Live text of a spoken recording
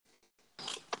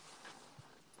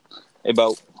Hey,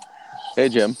 Bo. Hey,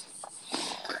 Jim.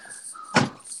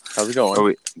 How's it going? Are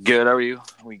we good? Are you?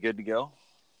 Are we good to go?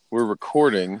 We're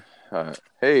recording.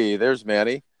 Hey, there's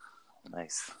Maddie.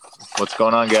 Nice. What's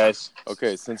going on, guys?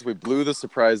 Okay, since we blew the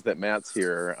surprise that Matt's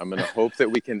here, I'm going to hope that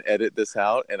we can edit this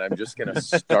out, and I'm just going to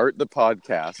start the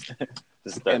podcast.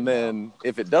 And then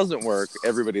if it doesn't work,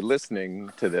 everybody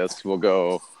listening to this will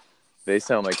go, they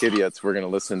sound like idiots. We're going to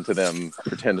listen to them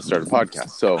pretend to start a podcast.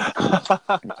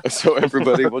 So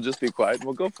everybody will just be quiet and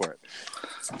we'll go for it.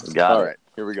 Got All it. right,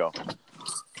 here we go.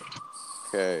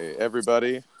 Okay,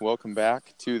 everybody, welcome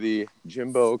back to the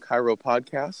Jimbo Chiro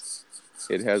podcast.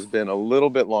 It has been a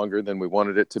little bit longer than we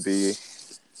wanted it to be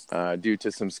due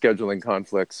to some scheduling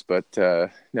conflicts, but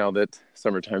now that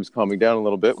summertime's calming down a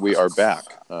little bit, we are back.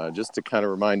 Just to kind of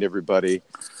remind everybody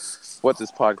what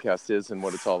this podcast is and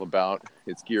what it's all about.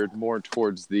 It's geared more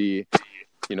towards the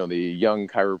young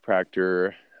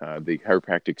chiropractor, the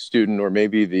chiropractic student, or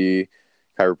maybe the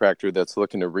chiropractor that's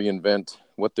looking to reinvent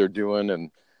what they're doing,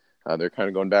 and they're kind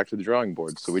of going back to the drawing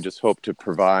board. So we just hope to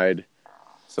provide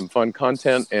some fun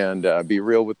content and be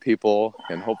real with people,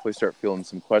 and hopefully start fielding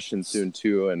some questions soon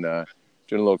too, and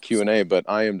doing a little Q&A. But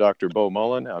I am Dr. Bo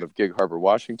Mullen out of Gig Harbor,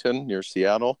 Washington, near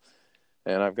Seattle.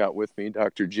 And I've got with me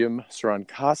Dr. Jim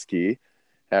Sronkoski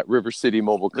at River City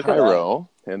Mobile Chiro.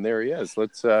 And there he is. Why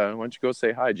don't you go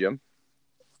say hi, Jim?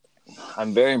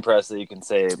 I'm very impressed that you can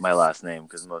say my last name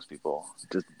because most people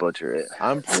just butcher it.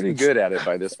 I'm pretty good at it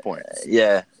by this point.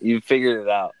 Yeah, you figured it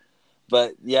out.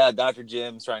 But yeah, Dr.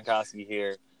 Jim Sronkoski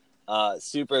here.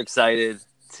 Super excited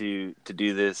to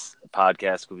do this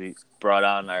podcast. We brought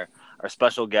on our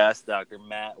special guest, Dr.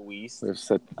 Matt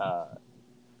Wiest.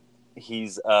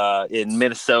 He's in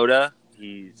Minnesota.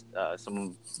 He's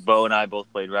someone Bo and I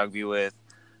both played rugby with.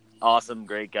 Awesome,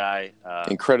 great guy.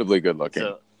 Incredibly good looking.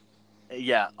 So,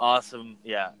 yeah, awesome.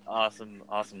 Yeah,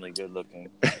 awesomely good looking.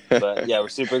 But yeah, we're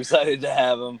super excited to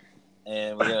have him,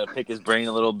 and we're gonna pick his brain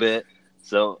a little bit.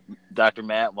 So, Dr.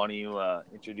 Matt, why don't you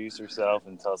introduce yourself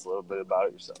and tell us a little bit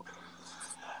about yourself?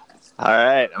 All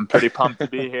right, I'm pretty pumped to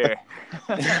be here.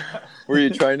 Were you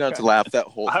trying not to laugh that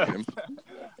whole time?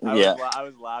 I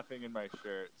was laughing in my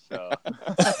shirt, so.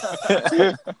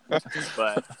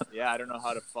 But yeah, I don't know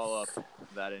how to follow up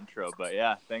that intro, but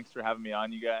yeah, thanks for having me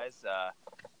on, you guys.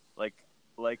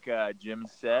 Like Jim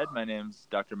said, my name's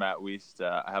Dr. Matt Wiest.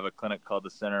 I have a clinic called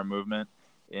the Center of Movement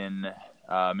in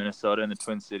Minnesota, in the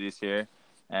Twin Cities here,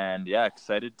 and yeah,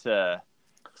 excited to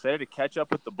catch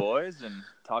up with the boys and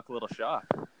talk a little shop.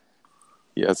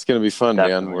 Yeah, it's going to be fun,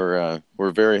 Definitely. man.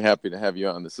 We're very happy to have you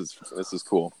on. This is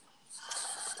cool.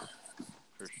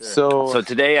 For sure. So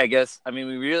today, I guess, I mean,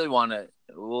 we really want to.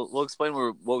 We'll explain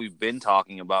what we've been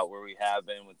talking about, where we have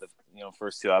been with the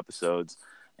first two episodes,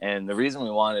 and the reason we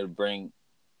wanted to bring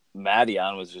Maddie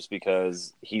on was just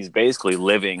because he's basically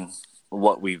living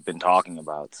what we've been talking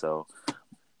about. So,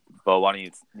 but why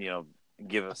don't you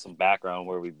give us some background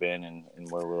where we've been and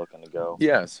where we're looking to go?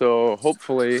 Yeah, so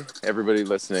hopefully everybody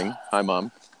listening, hi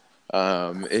Mom,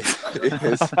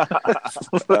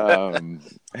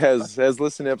 has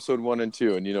listened to episode 1 and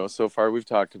 2, and so far we've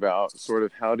talked about sort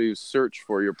of how to search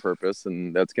for your purpose,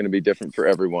 and that's going to be different for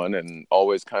everyone and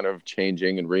always kind of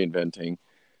changing and reinventing,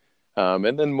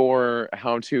 and then more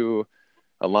how to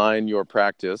align your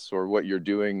practice or what you're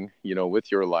doing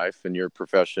with your life and your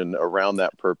profession around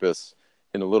that purpose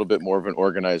in a little bit more of an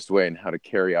organized way, and how to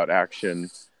carry out action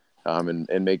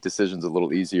and make decisions a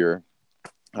little easier.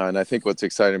 And I think what's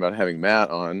exciting about having Matt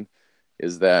on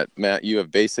is that, Matt, you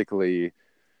have basically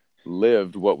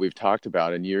lived what we've talked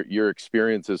about, and your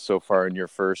experiences so far in your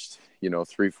first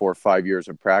 3, 4, 5 years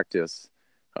of practice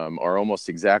are almost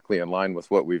exactly in line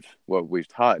with what we've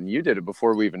taught. And you did it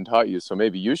before we even taught you, so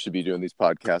maybe you should be doing these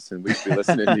podcasts and we should be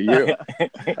listening to you.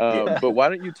 But why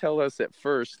don't you tell us at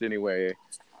first, anyway,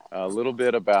 a little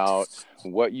bit about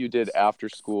what you did after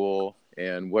school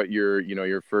and what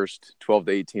your first 12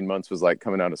 to 18 months was like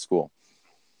coming out of school.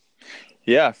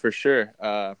 Yeah, for sure.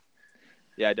 I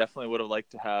definitely would have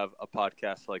liked to have a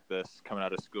podcast like this coming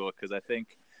out of school, because I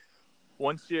think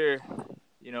once you're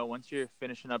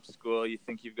finishing up school, you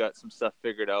think you've got some stuff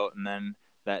figured out, and then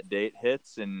that date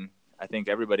hits, and I think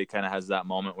everybody kind of has that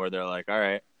moment where they're like, all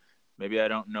right, maybe I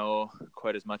don't know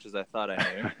quite as much as I thought I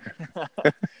knew.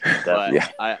 But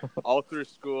yeah. All through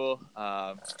school,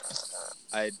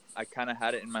 I kind of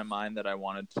had it in my mind that I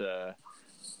wanted to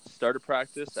start a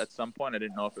practice at some point. I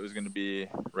didn't know if it was going to be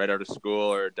right out of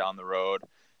school or down the road.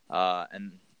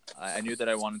 And I knew that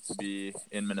I wanted to be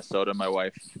in Minnesota. My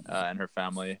wife and her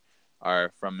family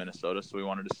are from Minnesota, so we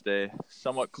wanted to stay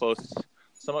somewhat close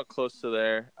to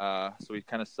there. So we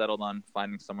kind of settled on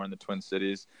finding somewhere in the Twin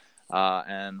Cities,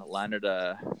 and landed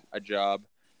a job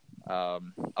out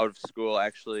of school. I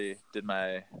actually did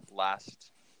my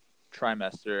last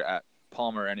trimester at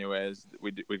Palmer. Anyways,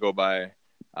 we go by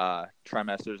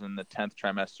trimesters. In the 10th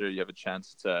trimester, you have a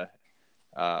chance to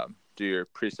do your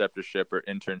preceptorship or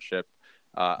internship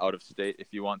out of state if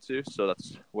you want to. So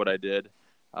that's what I did,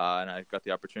 and I got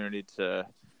the opportunity to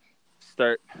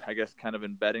start, I guess, kind of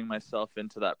embedding myself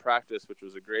into that practice, which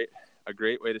was a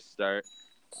great way to start.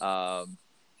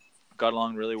 Got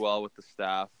along really well with the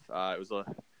staff. It was a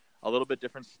little bit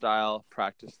different style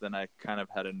practice than I kind of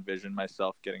had envisioned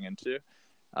myself getting into.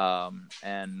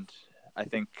 And I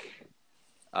think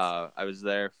I was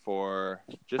there for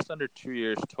just under 2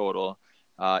 years total.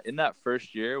 In that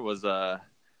first year was a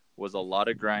lot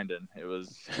of grinding. It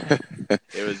was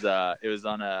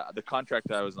on the contract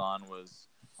that I was on was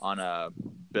on a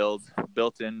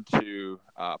built into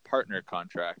partner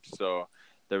contract. So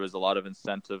there was a lot of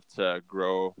incentive to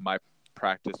grow my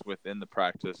practice within the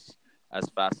practice as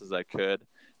fast as I could.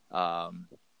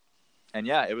 And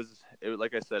yeah, it was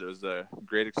like I said, it was a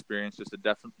great experience, just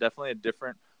definitely a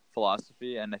different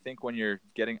philosophy. And I think when you're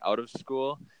getting out of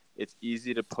school, it's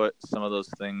easy to put some of those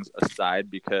things aside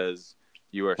because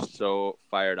you are so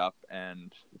fired up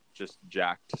and just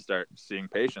jacked to start seeing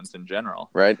patients in general.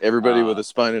 Right. Everybody with a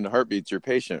spine and a heartbeat's your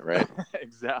patient, right?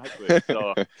 Exactly.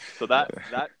 So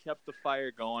that kept the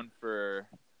fire going for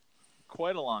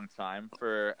quite a long time,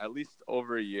 for at least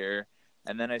over a year.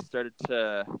 And then I started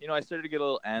to get a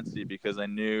little antsy because I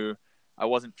knew I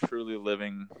wasn't truly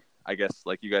living, I guess,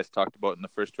 like you guys talked about in the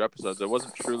first 2 episodes, I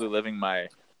wasn't truly living my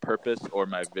purpose or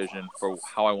my vision for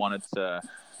how I wanted to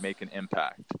make an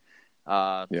impact.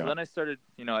 So then I started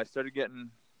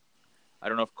getting, I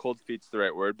don't know if cold feet's the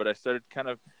right word, but I started kind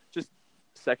of just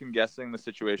second guessing the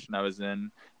situation I was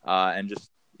in, and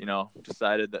just,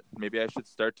 decided that maybe I should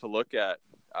start to look at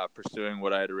pursuing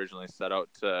what I had originally set out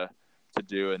to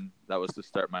do, and that was to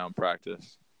start my own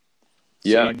practice.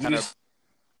 Yeah.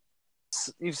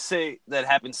 So you say that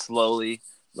happened slowly.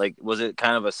 Like, was it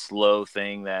kind of a slow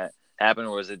thing that happened,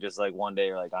 or was it just like one day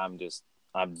you're like, I'm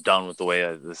done with the way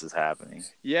that this is happening?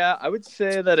 Yeah, I would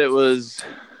say that it was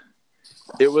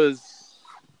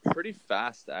pretty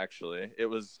fast, actually.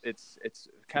 It's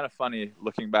kind of funny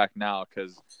looking back now,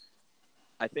 because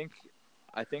I think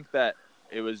that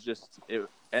it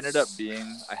ended up being,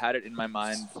 I had it in my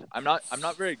mind. I'm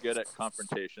not very good at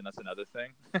confrontation. That's another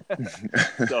thing.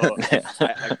 So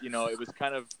it was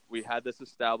kind of, we had this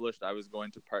established. I was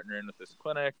going to partner in with this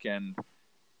clinic, and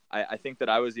I think that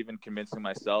I was even convincing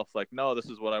myself, like, no, this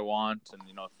is what I want, and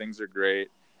things are great.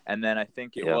 And then I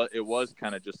think it was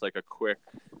kind of just like a quick,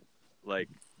 like,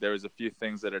 there was a few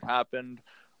things that had happened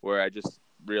where I just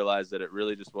realized that it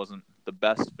really just wasn't the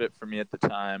best fit for me at the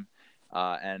time.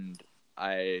 And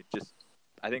I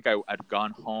think I'd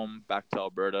gone home back to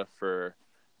Alberta for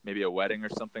maybe a wedding or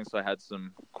something. So I had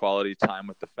some quality time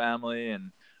with the family,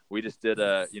 and we just did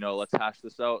let's hash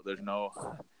this out.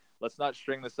 Let's not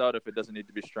string this out if it doesn't need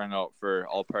to be strung out for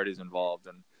all parties involved.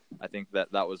 And I think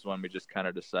that was when we just kind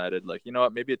of decided, like, you know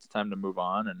what, maybe it's time to move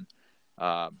on. And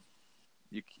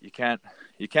you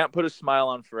can't put a smile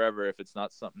on forever if it's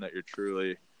not something that you're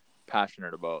truly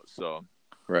passionate about. So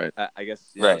right. I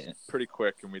guess right. It was pretty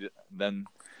quick, and then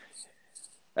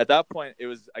at that point, it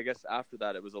was, I guess after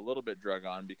that, it was a little bit drug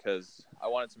on, because I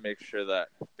wanted to make sure that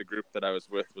the group that I was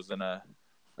with was in a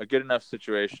good enough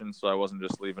situation, so I wasn't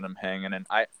just leaving them hanging.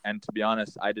 And to be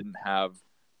honest, I didn't have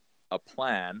a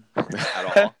plan at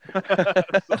all.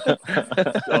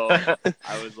 so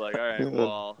I was like, all right,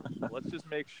 well, let's just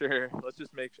make sure.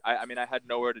 I mean, I had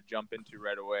nowhere to jump into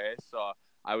right away, so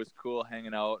I was cool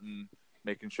hanging out and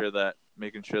making sure that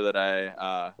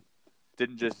I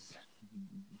didn't just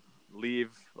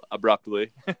leave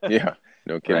abruptly. Yeah,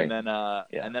 no kidding.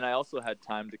 And then I also had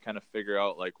time to kind of figure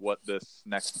out, like, what this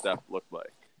next step looked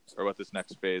like, or what this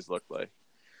next phase looked like.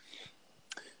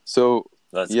 So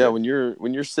That's good. when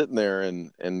you're sitting there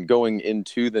and going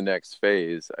into the next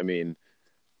phase, I mean,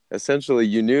 essentially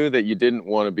you knew that you didn't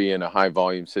want to be in a high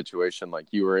volume situation like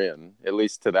you were in, at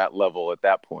least to that level at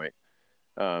that point.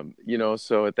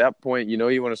 So at that point,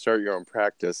 you want to start your own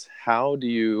practice. How do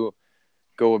you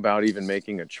go about even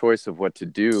making a choice of what to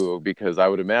do? Because I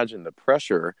would imagine the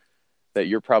pressure that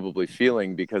you're probably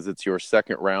feeling, because it's your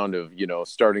second round of,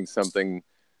 starting something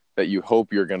that you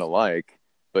hope you're going to like,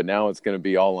 but now it's going to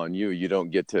be all on you. You don't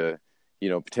get to,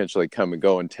 potentially come and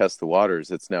go and test the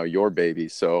waters. It's now your baby.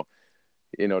 So,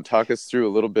 talk us through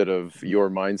a little bit of your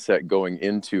mindset going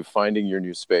into finding your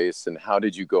new space, and how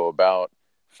did you go about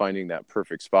finding that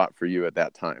perfect spot for you at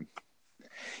that time?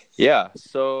 Yeah.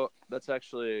 So that's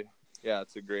actually,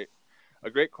 it's a great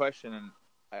question. And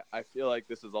I feel like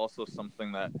this is also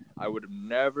something that I would have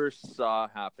never saw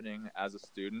happening as a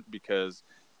student, because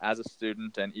as a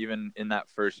student, and even in that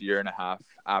first year and a half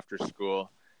after school,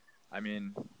 I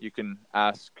mean, you can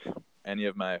ask any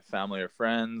of my family or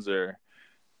friends, or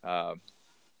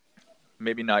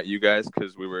maybe not you guys,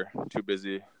 because we were too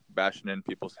busy bashing in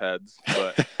people's heads,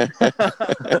 but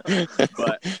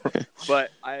but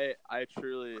I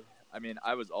truly, I mean,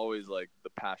 I was always like the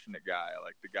passionate guy,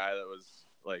 like the guy that was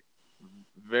like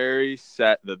very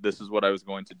set that this is what I was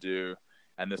going to do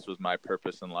and this was my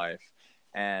purpose in life.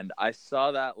 And I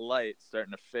saw that light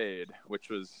starting to fade, which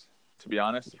was, to be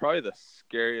honest, probably the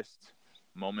scariest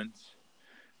moment,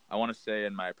 I want to say,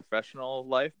 in my professional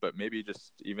life, but maybe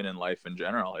just even in life in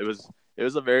general. It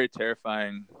was a very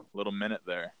terrifying little minute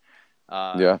there.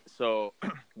 Yeah. So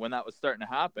when that was starting to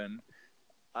happen,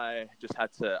 I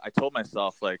told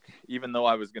myself, like, even though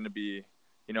I was going to be,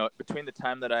 between the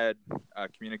time that I had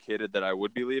communicated that I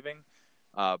would be leaving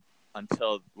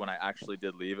until when I actually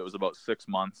did leave, it was about 6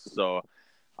 months. So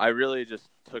I really just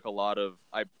took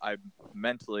I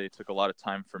mentally took a lot of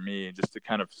time for me just to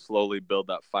kind of slowly build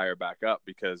that fire back up,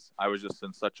 because I was just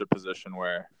in such a position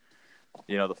where,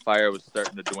 the fire was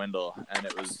starting to dwindle, and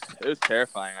it was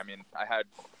terrifying. I mean, I had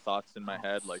thoughts in my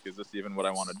head, like, is this even what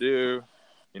I want to do?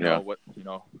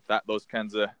 Those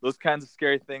kinds of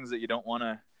scary things that you don't want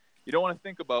to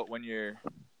think about when you're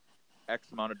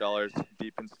X amount of dollars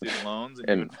deep in student loans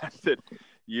and you invested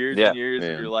years and years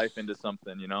of your life into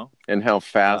something, and how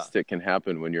fast it can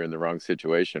happen when you're in the wrong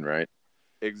situation, right?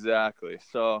 Exactly.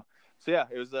 So yeah,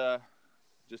 it was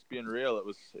just being real.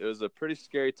 It was a pretty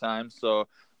scary time. So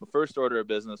the first order of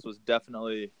business was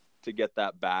definitely to get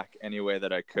that back any way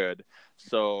that I could.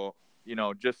 So,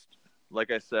 just like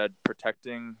I said,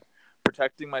 protecting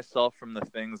myself from the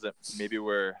things that maybe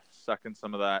were sucking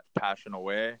some of that passion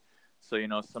away. So,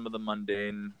 some of the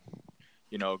mundane,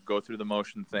 go through the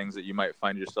motion things that you might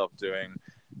find yourself doing,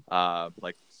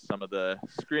 like some of the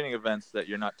screening events that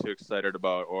you're not too excited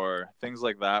about, or things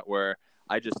like that, where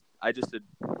I just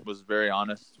was very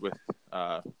honest with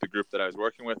the group that I was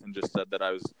working with, and just said that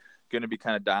I was going to be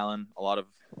kind of dialing a lot of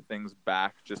things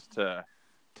back just to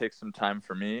take some time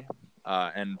for me.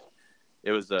 And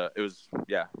it was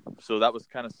yeah. So that was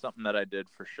kind of something that I did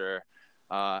for sure.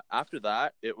 After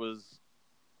that,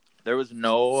 there was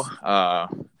no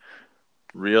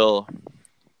real,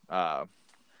 I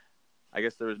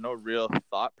guess there was no real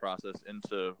thought process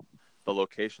into the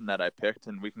location that I picked,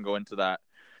 and we can go into that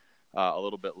a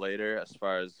little bit later as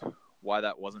far as why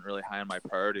that wasn't really high on my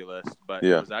priority list. But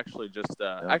it was actually just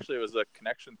it was a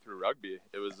connection through rugby.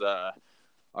 It was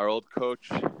our old coach,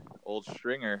 old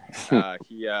Stringer.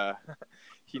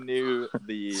 He knew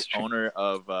the owner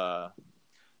of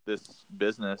this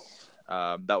business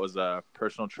that was a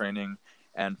personal training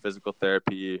and physical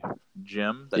therapy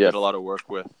gym that did a lot of work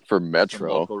with for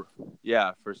Metro. For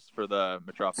the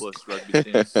Metropolis rugby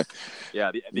team.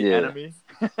 The enemy.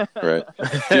 Right.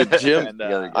 Dude, Jim, and,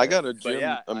 I got a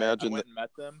gym. Imagine I went and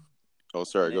met them. Oh,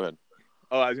 sorry. Go ahead.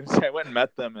 Oh, I was gonna say, I went and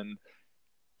met them, and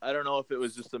I don't know if it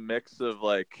was just a mix of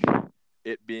like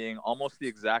it being almost the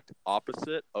exact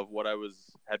opposite of what I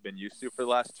had been used to for the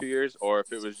last 2 years, or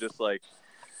if it was just like,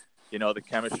 the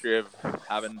chemistry of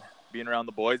being around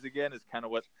the boys again is kind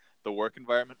of what the work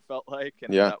environment felt like.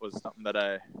 And that was something that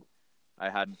I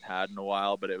hadn't had in a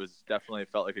while, but it was definitely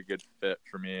felt like a good fit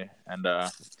for me. And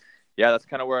that's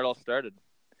kind of where it all started.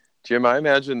 Jim, I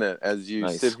imagine that as you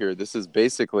sit here, this is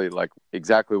basically like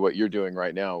exactly what you're doing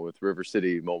right now with River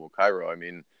City Mobile Chiro. I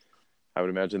mean, I would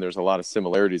imagine there's a lot of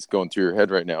similarities going through your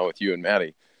head right now with you and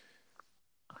Maddie.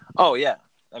 Oh, yeah.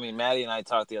 I mean, Maddie and I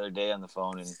talked the other day on the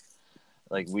phone, and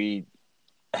like we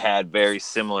had very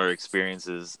similar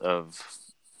experiences of,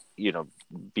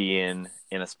 being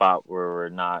in a spot where we're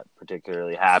not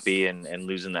particularly happy and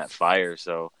losing that fire.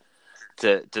 So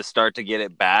to start to get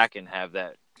it back and have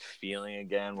that feeling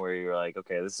again where you're like,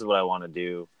 okay, this is what I want to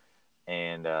do.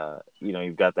 And,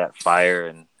 you've got that fire.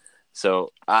 And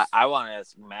so I want to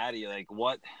ask Maddie, like,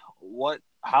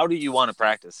 how do you want to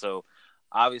practice? So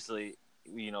obviously,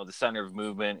 the center of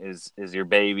movement is your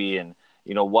baby, and,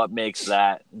 what makes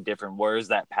that different? Where's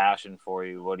that passion for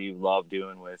you? What do you love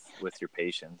doing with your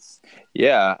patients?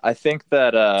 Yeah, I think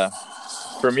that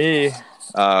for me,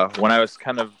 when I was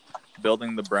kind of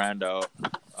building the brand out,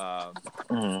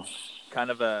 kind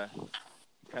of a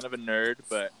nerd,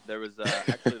 but there was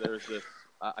this.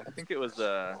 I think it was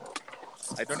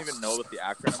I don't even know what the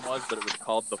acronym was, but it was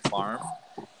called The Farm,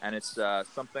 and it's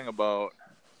something about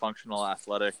functional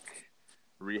athletic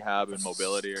rehab and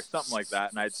mobility or something like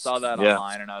that. And I saw that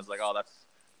online, and I was like, oh,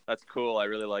 that's cool. I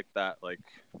really like that, like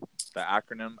the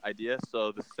acronym idea.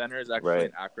 So the center is actually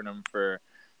an acronym for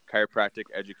chiropractic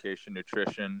education,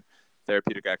 nutrition,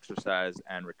 therapeutic exercise,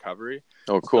 and recovery.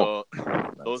 Oh, cool.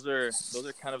 So those are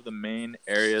kind of the main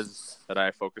areas that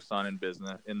I focus on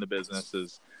in the business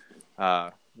is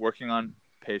working on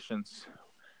patients,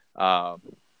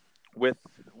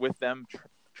 with them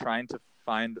trying to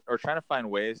find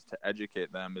ways to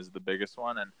educate them is the biggest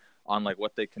one, and on like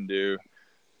what they can do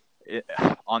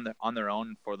on their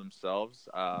own for themselves.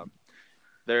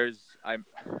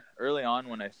 Early on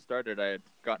when I started, I had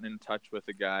gotten in touch with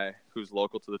a guy who's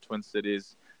local to the Twin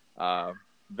Cities,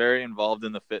 very involved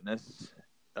in the fitness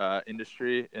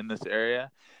industry in this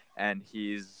area, and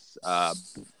he's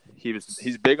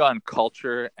big on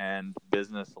culture and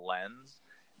business lens,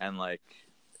 and like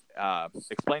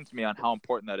explained to me on how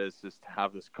important that is just to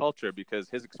have this culture, because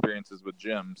his experiences with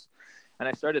gyms. And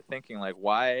I started thinking, like,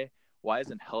 why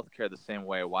isn't healthcare the same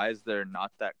way? Why is there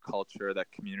not that culture,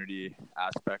 that community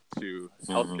aspect to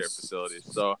healthcare facilities?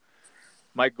 So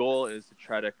my goal is to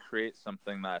try to create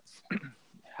something that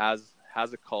has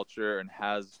a culture and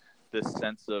has this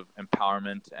sense of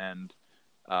empowerment, and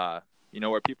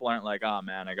where people aren't like, oh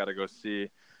man, I got to go see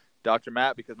Dr.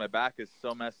 Matt because my back is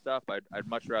so messed up. I'd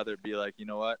much rather be like, you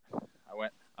know what,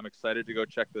 I'm excited to go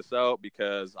check this out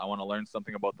because I want to learn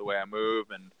something about the way I move,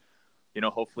 and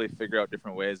hopefully figure out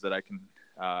different ways that I can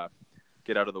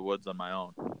get out of the woods on my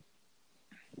own.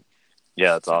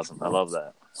 Yeah, that's awesome. I love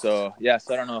that. So I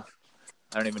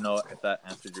don't even know if that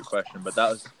answered your question, but that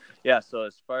was, so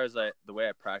as far as the way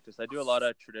I practice, I do a lot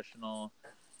of traditional,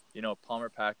 Palmer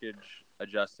package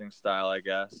adjusting style, I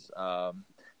guess.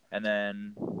 And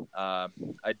then I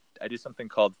do something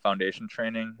called foundation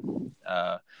training,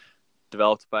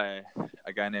 developed by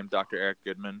a guy named Dr. Eric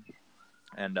Goodman.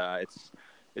 And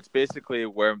it's basically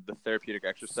where the therapeutic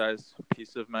exercise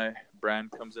piece of my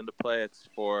brand comes into play. It's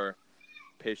for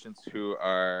patients who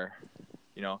are,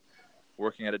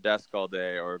 working at a desk all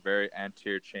day or very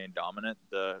anterior chain dominant.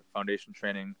 The foundation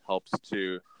training helps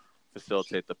to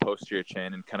facilitate the posterior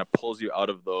chain and kind of pulls you out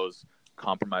of those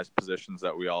compromised positions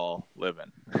that we all live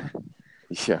in.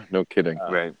 Yeah, no kidding.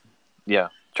 Right. Yeah.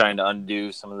 Trying to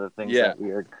undo some of the things that we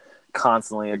are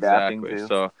constantly adapting to.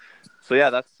 So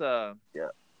that's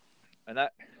and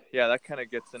that kind of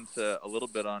gets into a little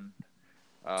bit on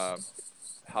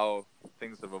how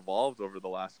things have evolved over the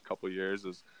last couple of years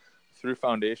is through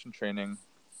foundation training.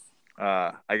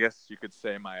 I guess you could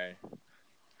say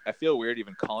I feel weird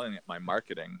even calling it my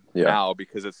marketing now,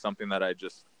 because it's something that I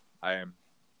just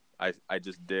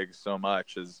dig so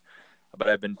much. But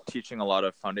I've been teaching a lot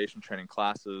of foundation training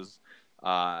classes,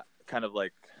 kind of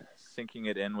like syncing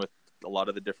it in with a lot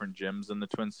of the different gyms in the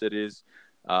Twin Cities,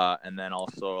 and then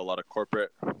also a lot of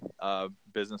corporate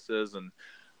businesses, and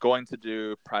going to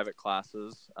do private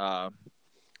classes.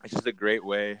 It's just a great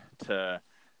way to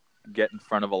get in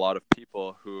front of a lot of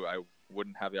people who I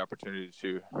wouldn't have the opportunity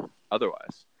to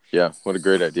otherwise. Yeah, what a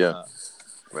great idea.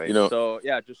 Right. So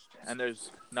there's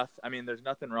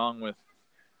nothing wrong with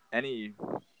any.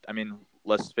 I mean,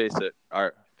 let's face it,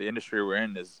 the industry we're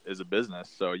in is a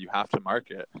business, so you have to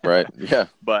market. Right. Yeah.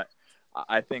 But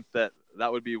I think that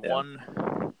would be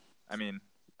one. I mean,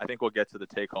 I think we'll get to the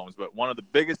take homes, but one of the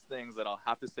biggest things that I'll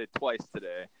have to say twice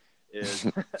today is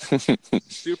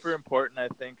super important, I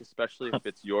think, especially if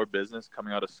it's your business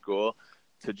coming out of school,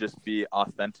 to just be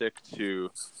authentic to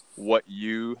what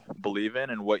you believe in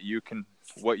and what you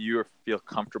feel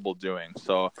comfortable doing.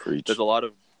 So There's a lot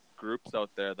of groups out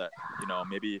there that,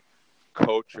 maybe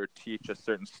coach or teach a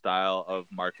certain style of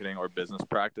marketing or business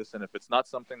practice. And if it's not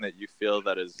something that you feel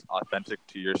that is authentic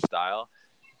to your style,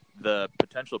 the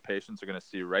potential patients are going to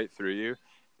see right through you.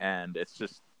 And it's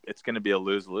going to be a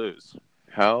lose-lose.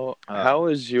 How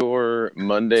is your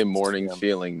Monday morning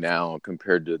feeling now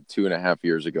compared to 2.5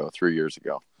 years ago, 3 years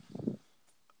ago?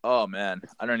 Oh man,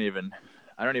 I don't even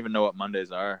know what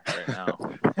Mondays are right now.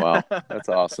 Wow, that's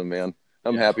awesome, man.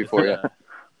 I'm happy for you.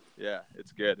 Yeah,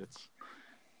 it's good.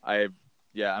 I'm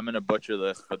gonna butcher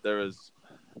this, but there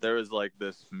was like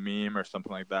this meme or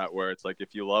something like that where it's like,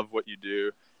 if you love what you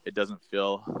do, it doesn't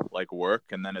feel like work,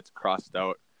 and then it's crossed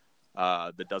out.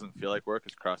 That doesn't feel like work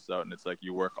is crossed out, and it's like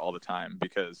you work all the time,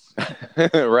 because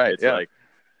right. It's like,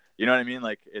 you know what I mean?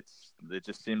 Like it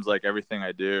just seems like everything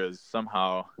I do is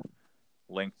somehow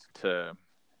linked to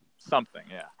something.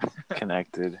 Yeah.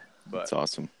 Connected. But that's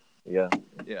awesome. Yeah.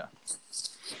 Yeah.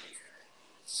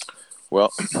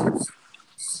 Well,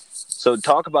 so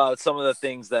talk about some of the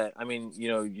things that, I mean,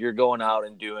 you're going out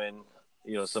and doing,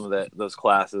 some of those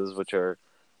classes, which are,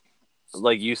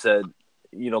 like you said,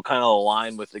 kind of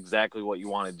align with exactly what you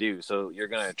want to do. So you're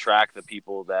going to attract the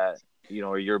people that,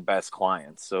 are your best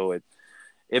clients. So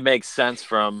it makes sense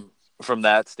from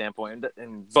that standpoint.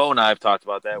 And Bo and I have talked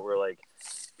about that. We're like,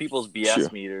 people's BS Sure.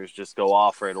 meters just go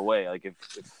off right away. Like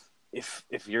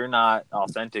if you're not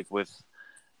authentic with,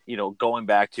 going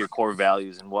back to your core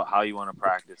values and how you want to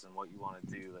practice and what you want to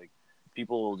do, like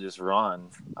people will just run.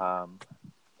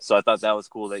 So I thought that was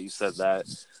cool that you said that,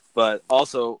 but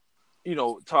also,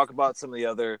 talk about some of the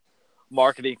other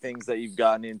marketing things that you've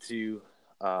gotten into.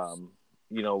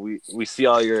 We see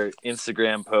all your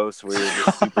Instagram posts where you're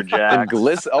just super And jacked.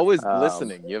 always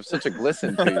glistening. You have such a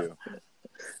glisten to you.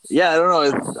 Yeah, I don't know.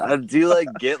 I do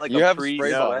get like You a have pre spray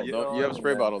sweat, bottle. You have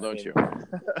spray bottle, don't you?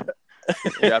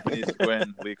 Japanese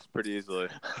squin leaks pretty easily.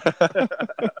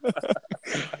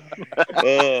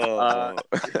 Oh,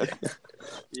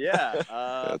 Yeah.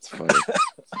 that's funny.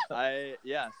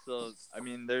 So I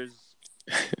mean,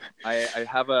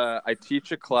 I teach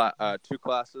two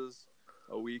classes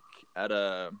a week at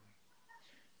a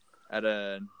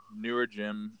newer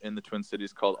gym in the Twin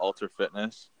Cities called Alter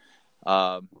Fitness.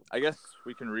 I guess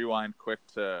we can rewind quick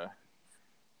to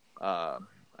I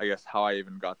guess how I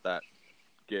even got that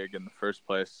gig in the first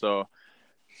place. So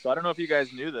I don't know if you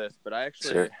guys knew this, but I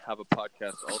actually have a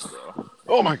podcast also.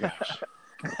 Oh my gosh.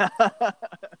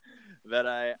 That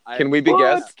I Can we be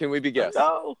guests? Can we be guests?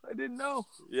 No, I didn't know.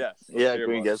 Yes. Yeah, can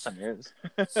we guess on yours?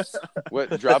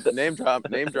 What name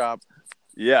drop.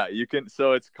 Yeah, you can.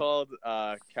 So it's called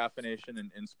Caffeination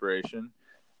and Inspiration.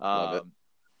 Love it.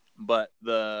 But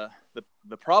the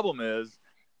problem is,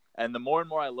 and the more and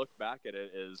more I look back at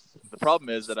it, is the problem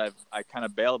is that I kind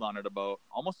of bailed on it about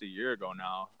almost a year ago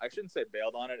now. I shouldn't say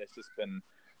bailed on it. It's just been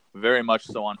very much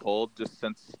so on hold just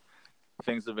since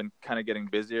things have been kind of getting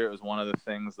busier. It was one of the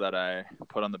things that I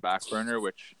put on the back burner,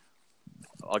 which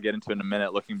I'll get into in a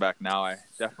minute. Looking back now, I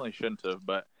definitely shouldn't have.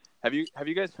 But have you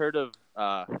guys heard of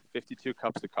 52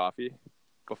 Cups of Coffee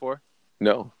before?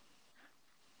 No.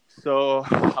 So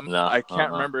No, I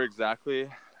can't remember exactly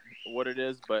what it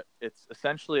is, but it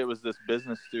was this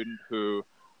business student who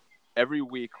every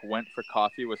week went for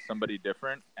coffee with somebody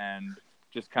different and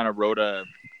just kind of wrote a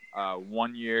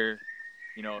 1 year,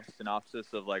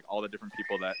 synopsis of like all the different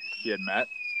people that she had met,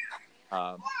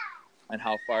 and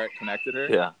how far it connected her.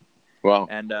 Yeah. Wow.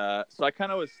 And so I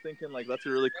kind of was thinking like that's a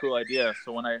really cool idea.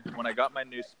 So when I got my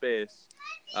new space,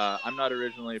 I'm not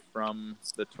originally from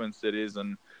the Twin Cities,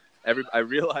 and I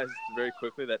realized very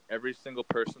quickly that every single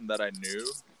person that I knew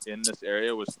in this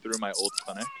area was through my old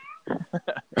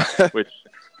clinic, which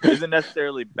isn't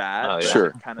necessarily bad. Oh, yeah.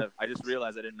 Sure. I just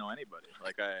realized I didn't know anybody.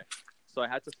 So I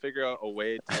had to figure out a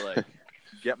way to like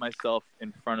get myself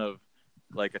in front of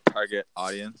like a target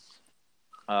audience.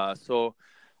 So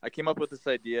I came up with this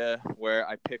idea where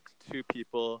I picked two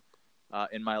people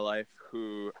in my life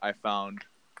who I found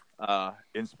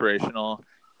inspirational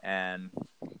and,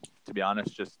 to be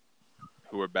honest, just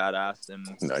who were badass in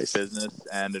business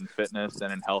and in fitness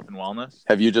and in health and wellness.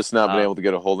 Have you just not been able to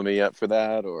get a hold of me yet for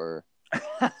that, or?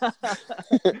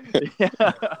 Yeah.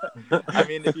 I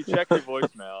mean, if you check your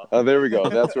voicemail. Oh, there we go.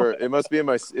 That's where it must be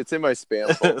it's in my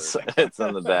spam folder. It's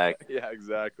on the back. Yeah,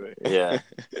 exactly. Yeah.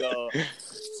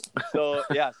 So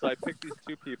I picked these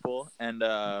two people, and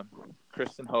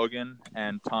Kristen Hogan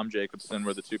and Tom Jacobson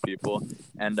were the two people,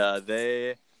 and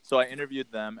So I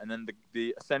interviewed them, and then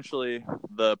essentially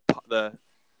the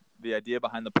idea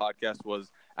behind the podcast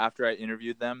was after I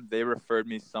interviewed them, they referred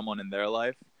me someone in their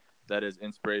life that is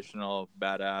inspirational,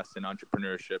 badass in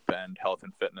entrepreneurship and health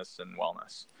and fitness and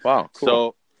wellness. Wow,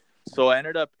 cool. So I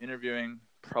ended up interviewing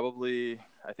probably,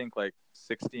 I think, like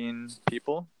 16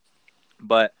 people,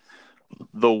 but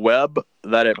the web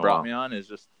that it brought me on is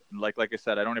just like I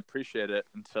said, I don't appreciate it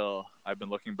until I've been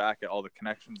looking back at all the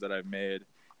connections that I've made,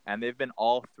 and they've been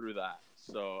all through that.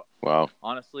 So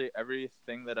honestly,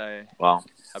 everything that I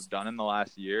have done in the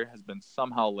last year has been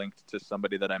somehow linked to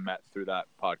somebody that I met through that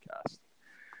podcast.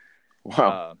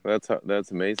 Wow, that's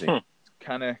amazing.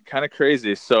 Kind of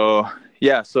crazy. So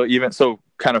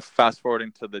kind of fast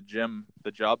forwarding to the gym, the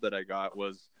job that I got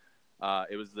was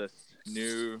it was this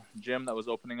new gym that was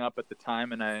opening up at the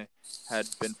time, and I had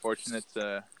been fortunate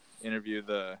to interview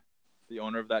the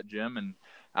owner of that gym. And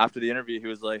after the interview, he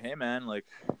was like, "Hey man, like,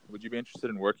 would you be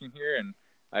interested in working here?" And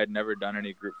I had never done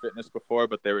any group fitness before,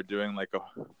 but they were doing like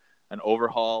an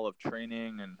overhaul of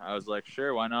training, and I was like,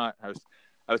 "Sure, why not?"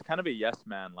 I was kind of a yes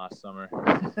man last summer.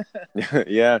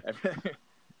 Yeah.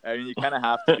 I mean, you kind of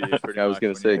have to be. Pretty I was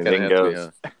going to say, kind of have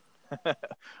to be. Yeah.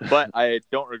 But I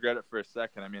don't regret it for a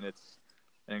second. I mean, it's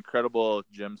an incredible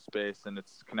gym space, and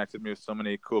it's connected me with so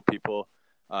many cool people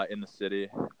in the city.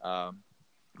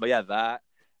 But yeah,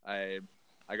 I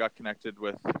got connected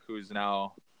with who's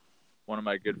now one of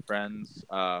my good friends.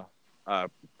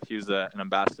 He was an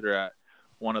ambassador at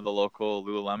one of the local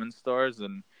Lululemon stores,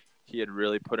 and he had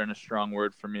really put in a strong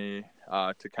word for me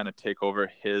to kind of take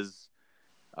over his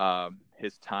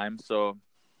time. So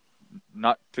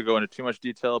not to go into too much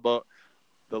detail about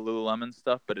the Lululemon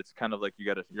stuff, but it's kind of like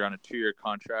you're on a 2-year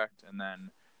contract, and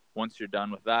then once you're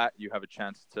done with that, you have a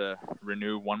chance to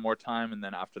renew one more time, and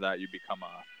then after that, you become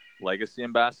a legacy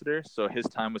ambassador. So his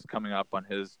time was coming up on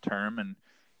his term, and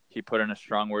he put in a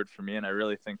strong word for me, and I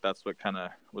really think that's what kind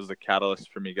of was the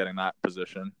catalyst for me getting that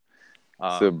position.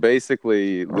 So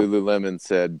basically, Lululemon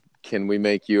said, "Can we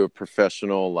make you a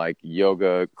professional like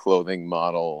yoga clothing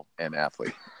model and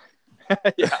athlete?"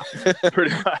 Yeah,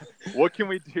 pretty much. What can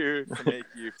we do to make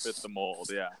you fit the mold?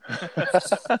 Yeah.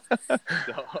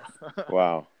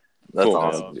 Wow, that's cool,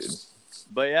 awesome, dude.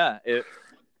 But yeah,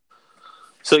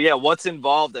 So yeah, what's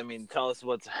involved? I mean, tell us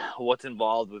what's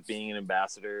involved with being an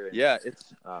ambassador. And, yeah,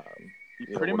 it's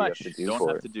you pretty know, what much do you don't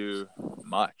have to do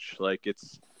much. Like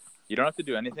you don't have to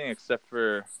do anything except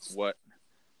for what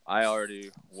I already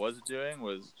was doing.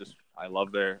 Was just I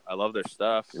love their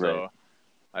stuff. Right. So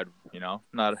I'd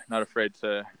not afraid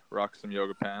to rock some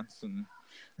yoga pants and.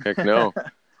 Heck no.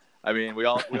 I mean, we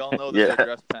all know that Yeah. their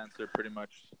dress pants are pretty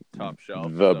much top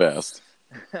shelf. The best.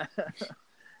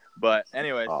 But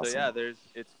anyway, Awesome. so yeah,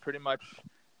 it's pretty much,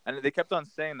 and they kept on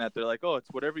saying that. They're like, oh, it's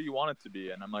whatever you want it to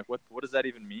be, and I'm like, what does that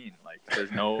even mean? Like,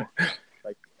 there's no,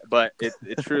 like, but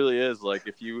it truly is like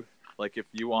if you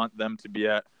want them to be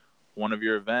at one of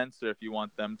your events, or if you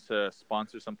want them to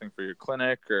sponsor something for your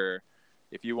clinic, or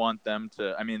if you want them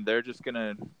to, I mean, they're just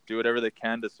gonna do whatever they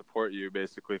can to support you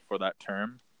basically for that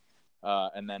term.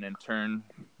 And then in turn,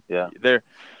 Yeah.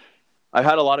 I've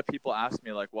had a lot of people ask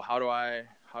me like, well, how do I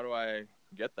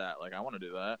get that? Like, I want to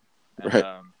do that. And,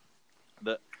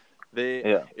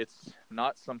 right. It's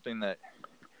not something that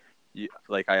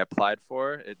I applied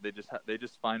for. They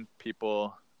just find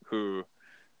people who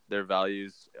their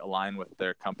values align with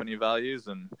their company values.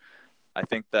 And I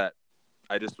think that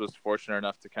I just was fortunate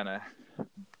enough to kind of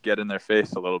get in their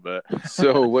face a little bit.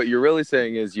 So what you're really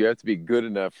saying is you have to be good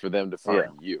enough for them to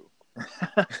find you.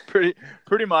 Pretty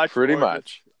much. Pretty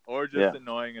much. Or just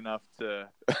annoying enough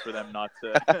for them not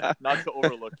to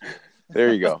overlook you.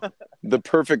 There you go. The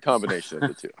perfect combination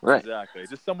of the two. Right. Exactly.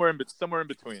 Just somewhere in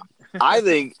between. I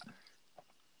think.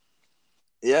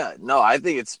 Yeah. No, I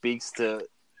think it speaks to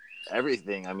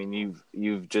everything. I mean,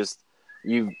 you've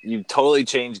totally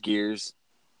changed gears,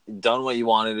 done what you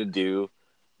wanted to do,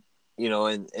 you know,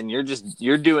 and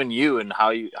you're doing you and how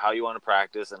you want to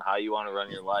practice and how you want to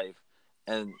run your life.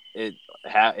 And it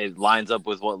lines up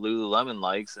with what Lululemon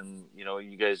likes, and you know,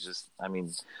 you guys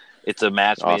it's a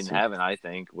match made in heaven. I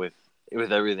think with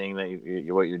everything that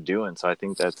what you're doing. So I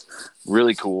think that's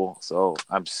really cool. So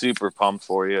I'm super pumped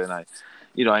for you, and I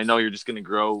know you're just gonna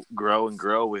grow and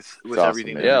grow with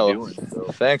everything that you're doing.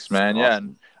 So thanks, man. Awesome. Yeah,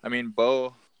 and I mean,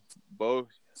 Bo's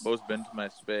been to my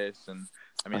space, and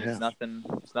I mean, it's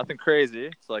nothing crazy.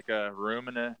 It's like a room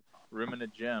in a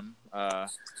gym,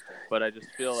 but I just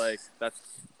feel like that's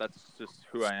just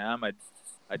who I am.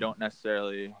 I don't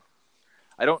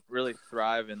really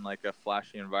thrive in like a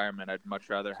flashy environment. I'd much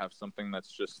rather have something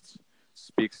that's just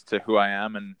speaks to who I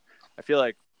am, and I feel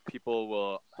like people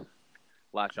will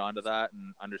latch onto that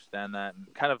and understand that,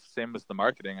 and kind of same as the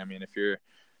marketing. I mean, if you're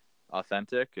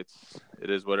authentic, it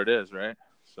is what it is, right?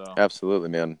 So absolutely,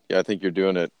 man. Yeah, I think you're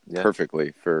doing it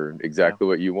perfectly for exactly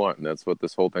what you want, and that's what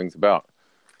this whole thing's about.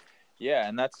 Yeah,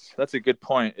 and that's a good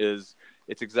point. It's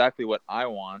exactly what I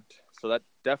want. So that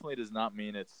definitely does not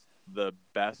mean it's the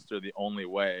best or the only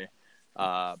way.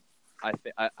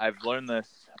 I've learned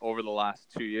this over the last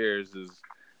 2 years is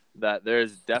that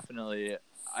there's definitely.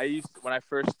 When I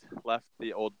first left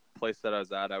the old place that I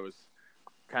was at, I was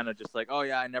kind of just like, oh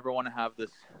yeah, I never want to have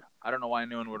this. I don't know why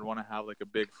anyone would want to have like a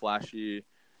big flashy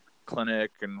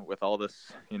clinic and with all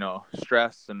this,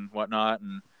 stress and whatnot.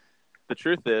 And the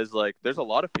truth is, like, there's a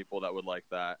lot of people that would like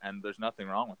that, and there's nothing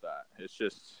wrong with that. It's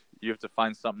just you have to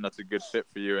find something that's a good fit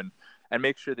for you, and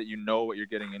make sure that you know what you're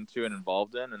getting into and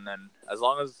involved in. And then as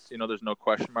long as there's no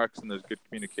question marks and there's good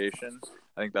communication,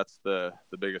 I think that's the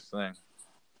biggest thing.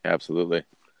 Absolutely.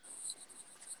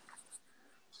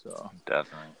 So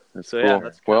definitely. That's cool. Yeah,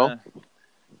 that's well,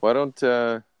 why don't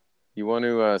you want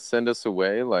to send us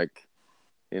away like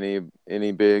any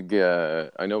big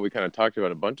I know we kind of talked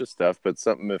about a bunch of stuff, but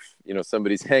something if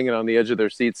somebody's hanging on the edge of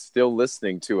their seats still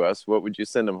listening to us, what would you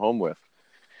send them home with?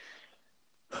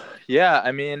 Yeah,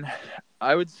 I mean,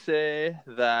 I would say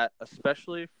that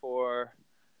especially for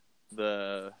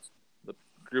the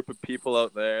group of people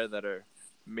out there that are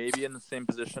maybe in the same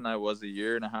position I was a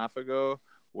year and a half ago,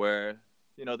 where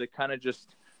they kind of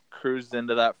just cruised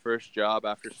into that first job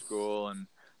after school and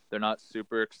they're not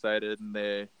super excited, and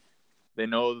they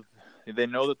know they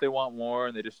know that they want more,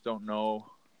 and they just don't know,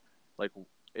 like,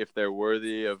 if they're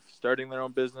worthy of starting their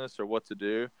own business or what to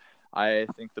do. I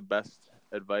think the best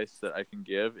advice that I can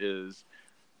give is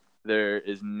there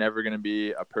is never going to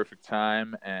be a perfect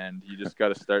time, and you just got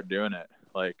to start doing it.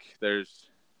 Like,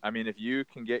 if you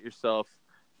can get yourself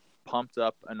pumped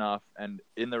up enough and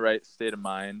in the right state of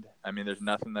mind, there's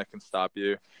nothing that can stop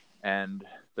you. And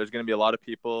there's going to be a lot of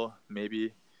people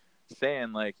maybe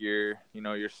saying like your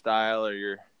style or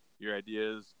your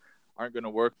ideas aren't going to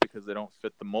work because they don't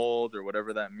fit the mold or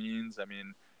whatever that means.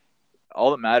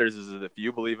 All that matters is that if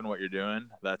you believe in what you're doing,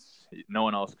 no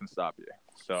one else can stop you.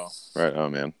 So right. Oh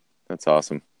man, that's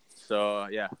awesome. So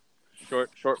yeah,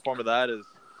 short form of that is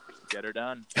get her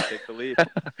done. Take the leap.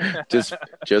 just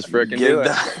freaking do it.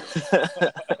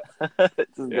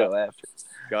 Just go after.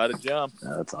 Gotta jump.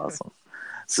 That's awesome.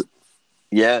 So,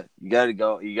 yeah, you gotta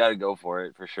go. You gotta go for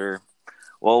it for sure.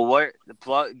 Well,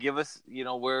 give us,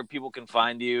 where people can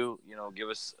find you. Give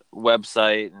us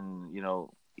website and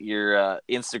your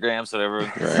Instagram so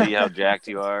everyone can see how jacked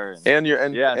you are. And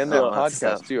the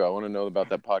podcast too. I want to know about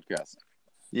that podcast.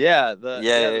 Yeah,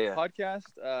 the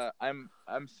podcast. I'm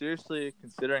seriously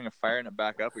considering firing it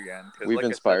back up again. We've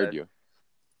inspired you.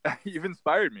 You've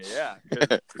inspired me. Yeah.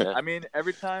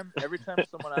 Every time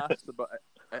someone asks about,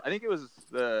 I think it was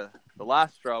the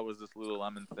last straw was this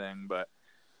Lululemon thing, but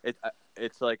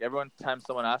it's like every time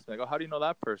someone asks me, like, oh, how do you know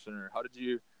that person, or how did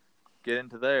you get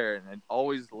into there? And it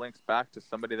always links back to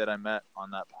somebody that I met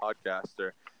on that podcast.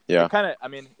 Or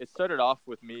it started off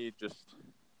with me just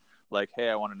like, hey,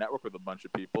 I want to network with a bunch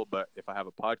of people, but if I have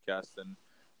a podcast, then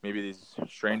maybe these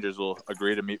strangers will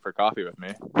agree to meet for coffee with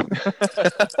me.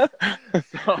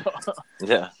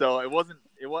 So I wasn't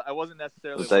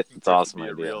necessarily looking for it to be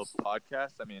a real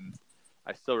podcast.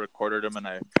 I still recorded them and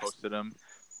I posted them.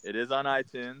 It is on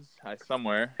iTunes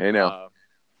somewhere. Hey now.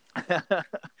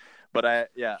 But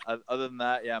other than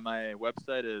that, my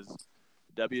website is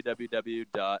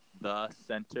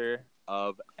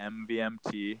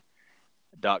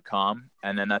www.thecenterofmvmt.com,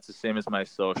 and then that's the same as my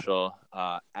social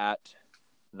at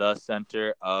the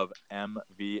Center of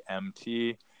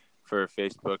MVMT for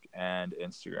Facebook and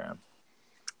Instagram.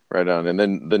 Right on. And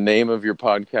then the name of your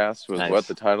podcast was what?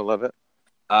 The title of it?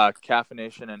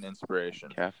 Caffeination and Inspiration.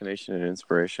 Caffeination and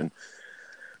Inspiration.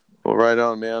 Well, right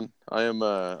on, man. I'm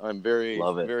very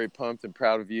very pumped and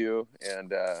proud of you,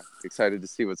 and excited to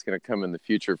see what's going to come in the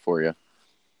future for you.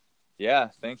 Yeah,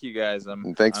 thank you guys.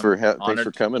 Thanks for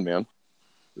coming, man.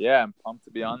 Yeah, I'm pumped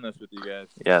to be on this with you guys.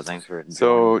 Yeah, thanks for.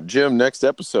 So, Jim, next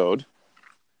episode,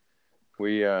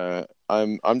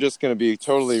 I'm just going to be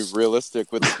totally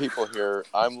realistic with the people here.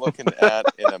 I'm looking at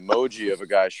an emoji of a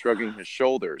guy shrugging his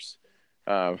shoulders.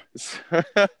 Great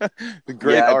art.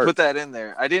 I put that in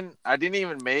there. I didn't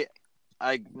even make.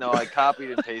 I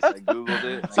copied and pasted. I googled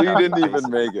it. So you didn't even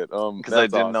make it. Because I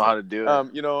didn't know how to do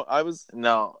it.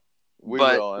 We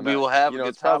will have.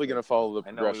 It's probably going to follow the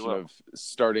progression of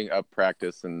starting up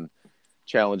practice and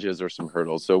challenges or some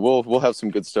hurdles. So we'll have some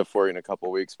good stuff for you in a couple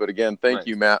of weeks. But again, thank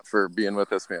you, Matt, for being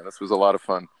with us, man. This was a lot of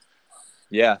fun.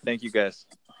 Yeah, thank you, guys.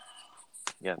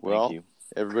 Yeah, thank you.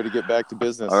 Everybody get back to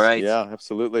business. All right. Yeah,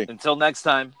 absolutely. Until next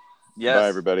time. Yes. Bye,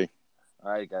 everybody.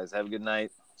 All right, guys. Have a good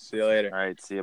night. See you later. All right. See you.